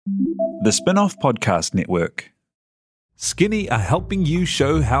The Spin-off Podcast Network. Skinny are helping you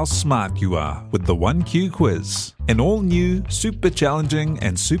show how smart you are with the 1Q quiz, an all-new, super challenging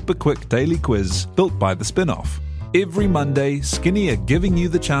and super quick daily quiz built by the Spin-off. Every Monday, Skinny are giving you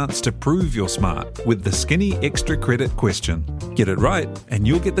the chance to prove you're smart with the Skinny Extra Credit question. Get it right, and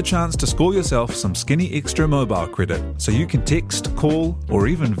you'll get the chance to score yourself some Skinny Extra mobile credit so you can text, call, or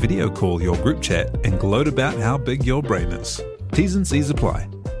even video call your group chat and gloat about how big your brain is. T's and C's apply.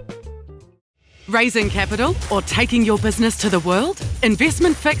 Raising capital or taking your business to the world?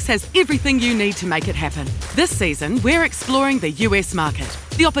 Investment Fix has everything you need to make it happen. This season, we're exploring the US market,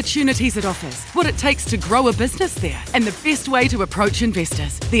 the opportunities it offers, what it takes to grow a business there, and the best way to approach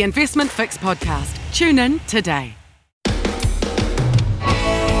investors. The Investment Fix podcast. Tune in today.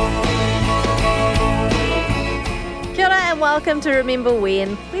 Kia ora and welcome to Remember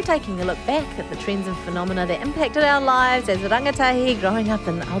When. We're taking a look back at the trends and phenomena that impacted our lives as rangatahi growing up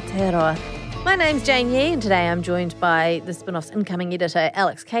in Aotearoa. My name's Jane Yee, and today I'm joined by the Spin-off's incoming editor,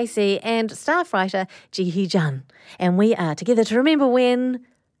 Alex Casey, and staff writer, Jihi Jun. And we are together to remember when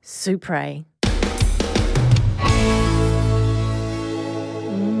Supre.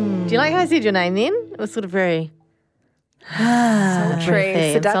 Do you like how I said your name then? It was sort of very...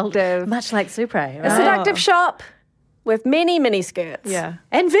 sultry, seductive. Much like Supre, right? A seductive shop with many mini skirts. Yeah.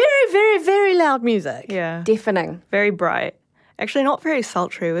 And very, very, very loud music. Yeah. Deafening. Very bright. Actually, not very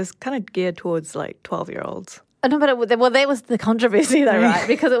sultry. It was kind of geared towards, 12-year-olds. No, but that was the controversy though, right?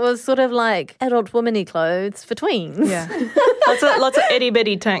 Because it was sort of like adult woman-y clothes for tweens. Yeah. lots of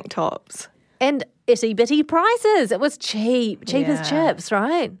itty-bitty tank tops. And itty-bitty prices. It was cheap as chips,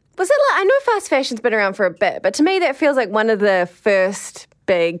 right? Was it I know fast fashion's been around for a bit, but to me that feels like one of the first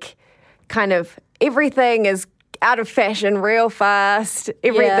big kind of everything is out of fashion real fast.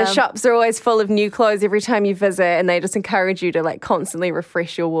 The shops are always full of new clothes every time you visit, and they just encourage you to constantly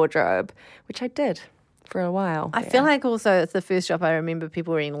refresh your wardrobe, which I did for a while. I feel like also it's the first shop I remember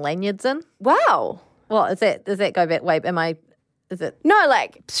people wearing lanyards in. Wow. Well, does that go back? Wait, is it? No,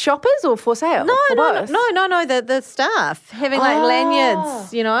 shoppers or for sale? No, both? the staff having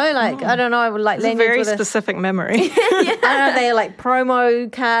lanyards, I don't know, It's lanyards a very with specific memory. I don't know, they are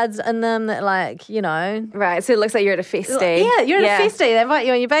promo cards in them that Right, so it looks like you're at a festy. Yeah, you're at a festy. They invite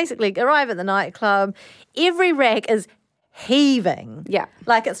you and you basically arrive at the nightclub. Every rack is heaving. Yeah.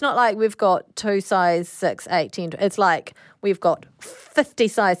 It's not like we've got 2 size 6, 8, 10. It's like we've got 50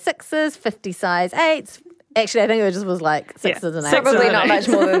 size 6s, 50 size 8s. Actually, I think it just was 6s and 8s. Probably not much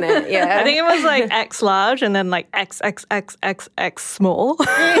more than that, yeah. I think it was X large and then XXXXX small.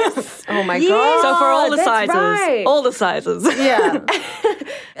 Yes. Oh my God. So for all the that's sizes. right. All the sizes. Yeah.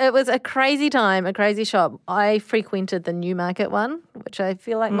 It was a crazy time, a crazy shop. I frequented the Newmarket one, which I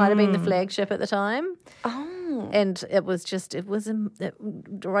feel like might have been the flagship at the time. Oh. And it was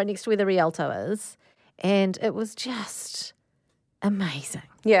right next to where the Rialto is. And it was just amazing.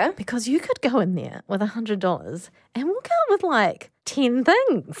 Yeah. Because you could go in there with $100 and walk out with 10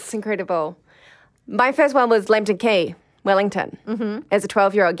 things. It's incredible. My first one was Lambton Quay, Wellington. Mm-hmm. As a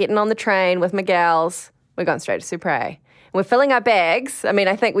 12-year-old, getting on the train with my gals, we're going straight to Supre. We're filling our bags. I mean,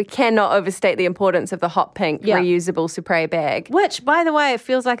 I think we cannot overstate the importance of the hot pink reusable Supre bag. Which, by the way, it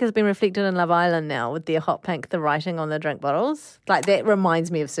feels like has been reflected in Love Island now with their hot pink, the writing on the drink bottles. That reminds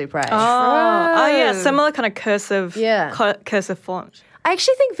me of Supre. Oh, yeah, similar kind of cursive font. I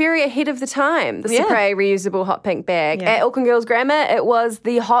actually think very ahead of the time, the Supre reusable hot pink bag. At Auckland Girls Grammar, it was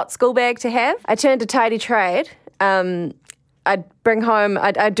the hot school bag to have. I turned to tidy trade. I'd bring home,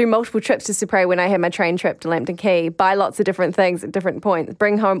 I'd do multiple trips to Supre when I had my train trip to Lambton Quay, buy lots of different things at different points,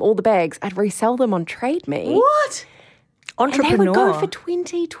 bring home all the bags. I'd resell them on Trade Me. What? Entrepreneur. And they would go for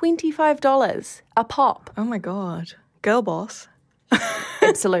 $20, $25 a pop. Oh my God. Girl boss.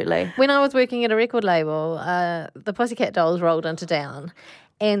 Absolutely. When I was working at a record label, the Pussycat Dolls rolled into town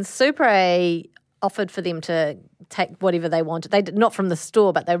and Supre offered for them to take whatever they wanted. They did, not from the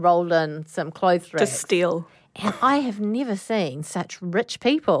store, but they rolled in some clothes racks. To steal. And I have never seen such rich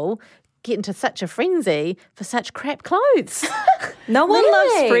people get into such a frenzy for such crap clothes. No one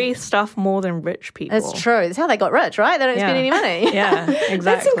loves free stuff more than rich people. It's true. It's how they got rich, right? They don't spend any money. Yeah, exactly.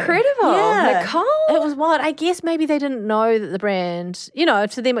 That's incredible. Yeah. Nicole? It was wild. I guess maybe they didn't know that the brand,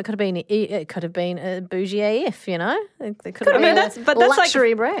 to them it could have been a bougie AF, It could have been a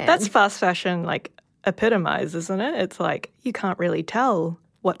luxury brand. That's fast fashion, epitomized, isn't it? It's you can't really tell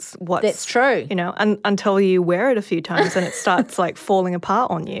what's That's true. Until you wear it a few times and it starts falling apart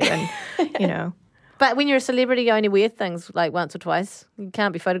on you and But when you're a celebrity, you only wear things like once or twice. You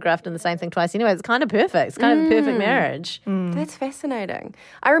can't be photographed in the same thing twice anyway. It's kind of perfect. It's kind of a perfect marriage. That's fascinating.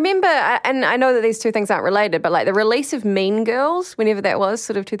 I remember, and I know that these two things aren't related, but like the release of Mean Girls, whenever that was,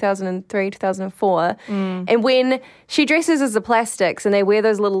 sort of 2003, 2004, and when she dresses as the Plastics and they wear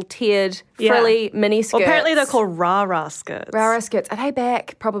those little tiered, frilly mini skirts. Well, apparently they're called Rara skirts. Rara skirts. Are they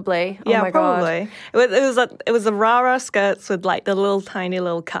back? Probably. Yeah, oh my probably. God. It was the Rara skirts with like the little tiny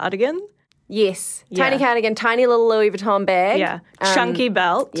little cardigan. Yes. Tiny cardigan, tiny little Louis Vuitton bag. Yeah. Chunky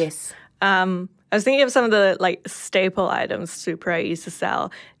belt. Yes. I was thinking of some of the like staple items Supre used to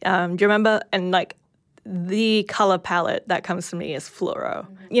sell. Do you remember? And like the color palette that comes to me is fluoro.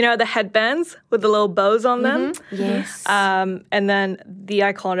 You know, the headbands with the little bows on them? Yes. And then the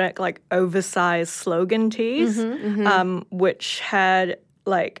iconic like oversized slogan tees, which had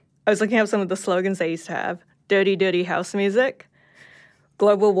like, I was looking up some of the slogans they used to have. Dirty, dirty house music.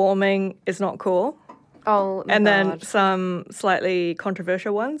 Global warming is not cool. Oh, my And then God. some slightly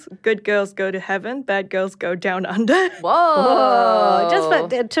controversial ones. Good girls go to heaven, bad girls go down under. Whoa. Just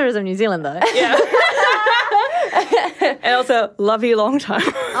for Tourism New Zealand, though. Yeah. And also, love you long time.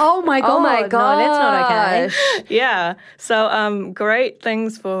 Oh, my God. Oh, my No, that's not okay. gosh. Yeah. So great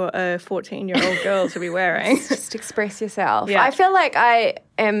things for a 14-year-old girl to be wearing. Just express yourself. Yeah. I feel like I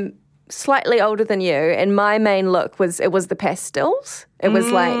am slightly older than you, and my main look was the pastels. It was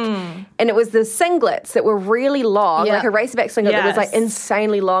like, and it was the singlets that were really long, Yeah. like a racerback singlet that was like Yes.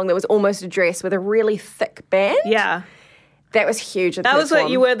 insanely long, that was almost a dress with a really thick band. Yeah. That was huge. That was what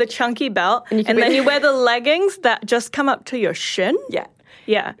you wear the chunky belt, and then you wear the leggings that just come up to your shin. Yeah.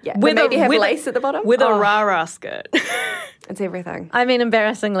 Yeah. Yeah. But maybe have lace at the bottom? With a Oh. Rara skirt. It's everything. I mean,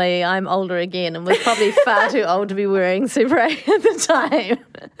 embarrassingly, I'm older again and was probably far too old to be wearing Supre at the time.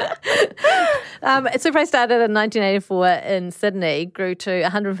 Supre started in 1984 in Sydney, grew to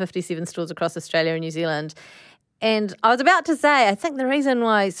 157 stores across Australia and New Zealand. And I was about to say, I think the reason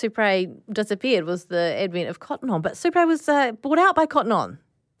why Supre disappeared was the advent of Cotton On, but Supre was bought out by Cotton On.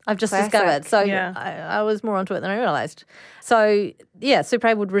 I've just Classic. discovered. So Yeah. I was more onto it than I realised. So, yeah,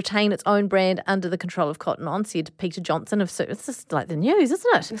 Supre would retain its own brand under the control of Cotton On, said Peter Johnson of Supre. It's just like the news,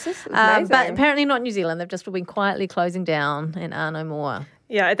 isn't it? This is amazing. But apparently not New Zealand. They've just been quietly closing down and are no more.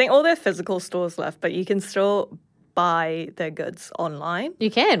 Yeah, I think all their physical stores left, but you can still buy their goods online.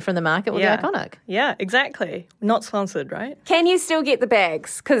 You can from the market with Yeah. the Iconic. Yeah, exactly. Not sponsored, right? Can you still get the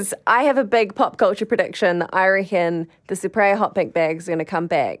bags? Because I have a big pop culture prediction that I reckon the Supre hot pink bags are going to come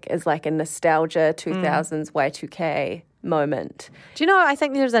back as like a nostalgia 2000s Y2K moment. Do you know, I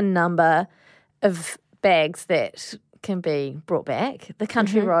think there's a number of bags that can be brought back. The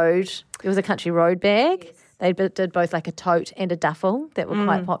Country Road, it was a Country Road bag. They did both like a tote and a duffel that were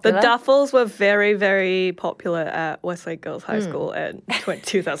quite The popular. duffels were very, very popular at Westlake Girls High School in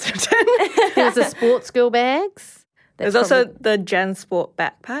 2010. There was the sports girl bags. There's also the Gen Sport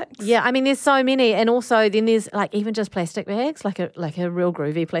backpacks. Yeah, I mean, there's so many, and also then there's like even just plastic bags, like a real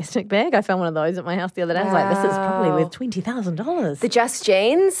groovy plastic bag. I found one of those at my house the other day. I was like, this is probably worth $20,000. The Just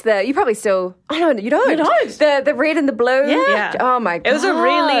Jeans, you probably still, oh no, you don't. You don't. The red and the blue. Yeah. Oh my God. It was a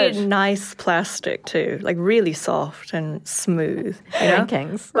really nice plastic too, like really soft and smooth. You know?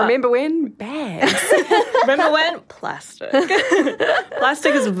 Rankings. Remember when? Bags. Remember when? Plastic.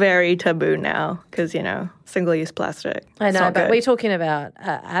 Plastic is very taboo now because, you know, single-use plastic. I It's know, not but good. we're talking about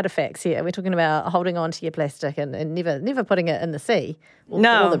artifacts here. We're talking about holding on to your plastic and never putting it in the sea.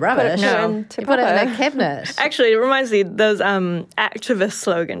 No, all the rubbish. no. You put it in a cabinet. Actually, it reminds me those activist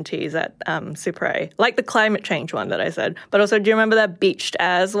slogan tees at Supre, like the climate change one that I said. But also, do you remember that beached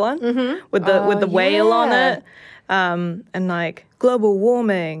as one with the whale on yeah. it, and like global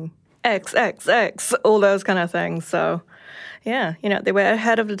warming, XXX, all those kind of things. So, yeah, you know, they were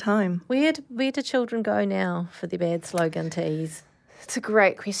ahead of the time. Where do children go now for their bad slogan teas? It's a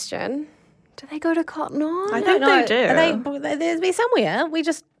great question. Do they go to Cotton On? I think they do. There's be somewhere. We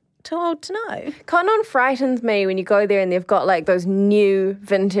just too old to know. Cotton On frightens me when you go there and they've got like those new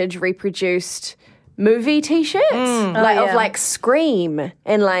vintage reproduced movie T-shirts of yeah. like Scream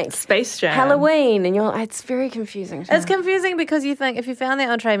and like Space Jam. Halloween, and it's very confusing. To It's confusing because you think if you found that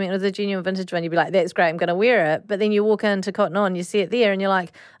on Trade Me and it was a genuine vintage one, you'd be like, that's great, I'm going to wear it. But then you walk into Cotton On, you see it there, and you're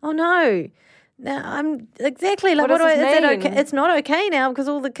like, oh no. Now I'm exactly like, What does is this that mean? okay? It's not okay now because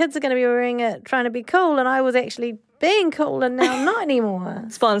all the kids are going to be wearing it, trying to be cool, and I was actually being cool, and now I'm not anymore.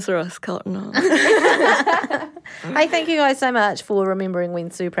 Sponsor us, Cotton On. Hey, thank you guys so much for remembering when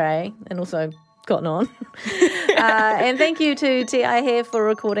Supre and also Cotton On. And thank you to T.I. Hair for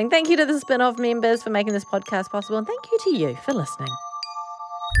recording. Thank you to the Spin-Off members for making this podcast possible, and thank you to you for listening.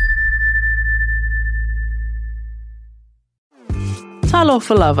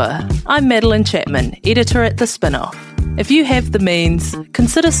 Talofa lava. I'm Madeline Chapman, editor at The Spinoff. If you have the means,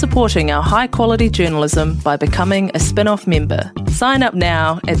 consider supporting our high-quality journalism by becoming a Spinoff member. Sign up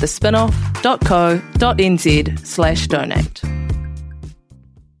now at thespinoff.co.nz/donate.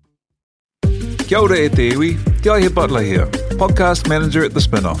 Kia ora e te iwi, Te Aihe Butler here, podcast manager at The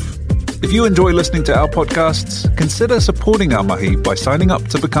Spinoff. If you enjoy listening to our podcasts, consider supporting our mahi by signing up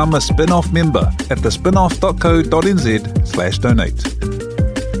to become a Spinoff member at thespinoff.co.nz/donate.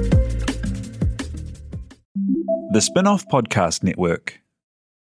 The Spinoff Podcast Network.